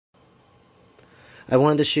I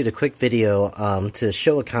wanted to shoot a quick video to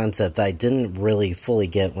show a concept that I didn't really fully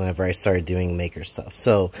get whenever I started doing maker stuff.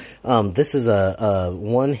 So this is a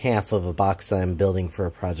one half of a box that I'm building for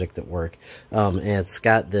a project at work, and it's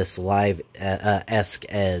got this live-esque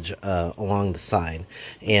edge along the side,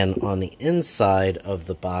 and on the inside of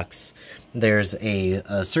the box there's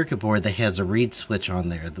a circuit board that has a reed switch on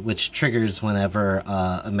there, which triggers whenever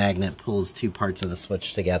a magnet pulls two parts of the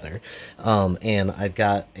switch together. And I've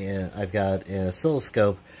got an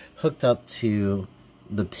oscilloscope hooked up to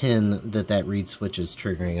the pin that reed switch is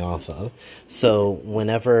triggering off of. So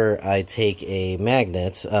whenever I take a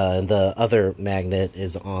magnet, the other magnet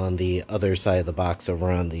is on the other side of the box over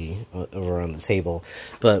on the table.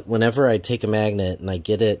 But whenever I take a magnet and I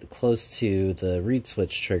get it close to the reed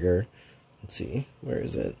switch trigger, let's see, where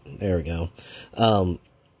is it? There we go.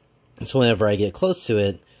 So whenever I get close to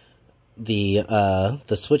it, the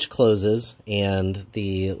switch closes and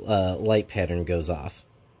the light pattern goes off.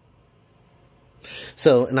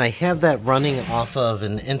 So, and I have that running off of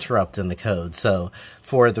an interrupt in the code. So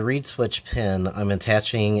for the reed switch pin, I'm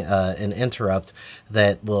attaching an interrupt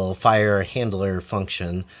that will fire a handler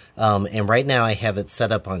function. And right now I have it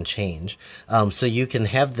set up on change. So you can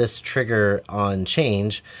have this trigger on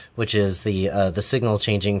change, which is the signal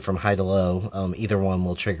changing from high to low. Either one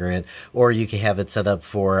will trigger it. Or you can have it set up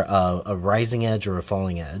for a rising edge or a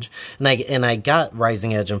falling edge. And I got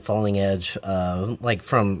rising edge and falling edge like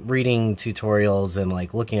from reading tutorials and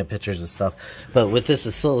like looking at pictures and stuff. But with this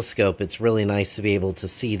oscilloscope, it's really nice to be able to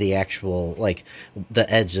see the actual, like, the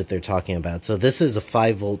edge that they're talking about. So this is a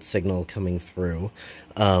 5-volt signal coming through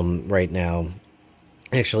right now.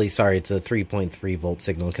 Actually, sorry, it's a 3.3 volt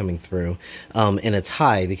signal coming through, and it's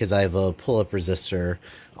high because I have a pull-up resistor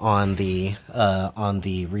on the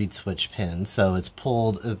reed switch pin. So it's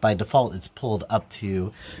pulled, by default, it's pulled up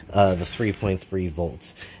to the 3.3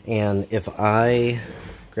 volts. And if I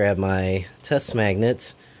grab my test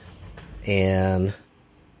magnet and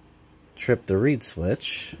trip the reed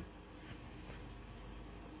switch,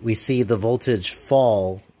 we see the voltage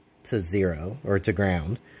fall to 0, or to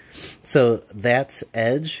ground. So that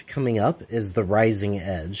edge coming up is the rising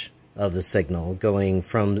edge of the signal, going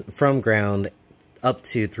from ground up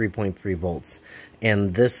to 3.3 volts.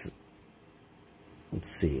 And this, let's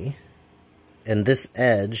see, and this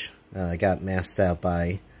edge got masked out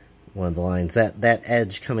by one of the lines. That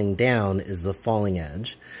edge coming down is the falling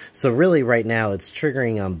edge. So really right now it's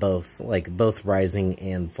triggering on both, like both rising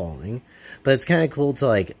and falling. But it's kind of cool to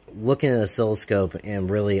like look in an oscilloscope and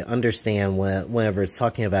really understand whenever it's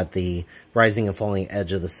talking about the rising and falling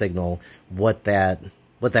edge of the signal, what that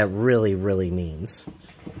really means,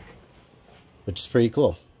 which is pretty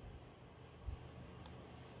cool.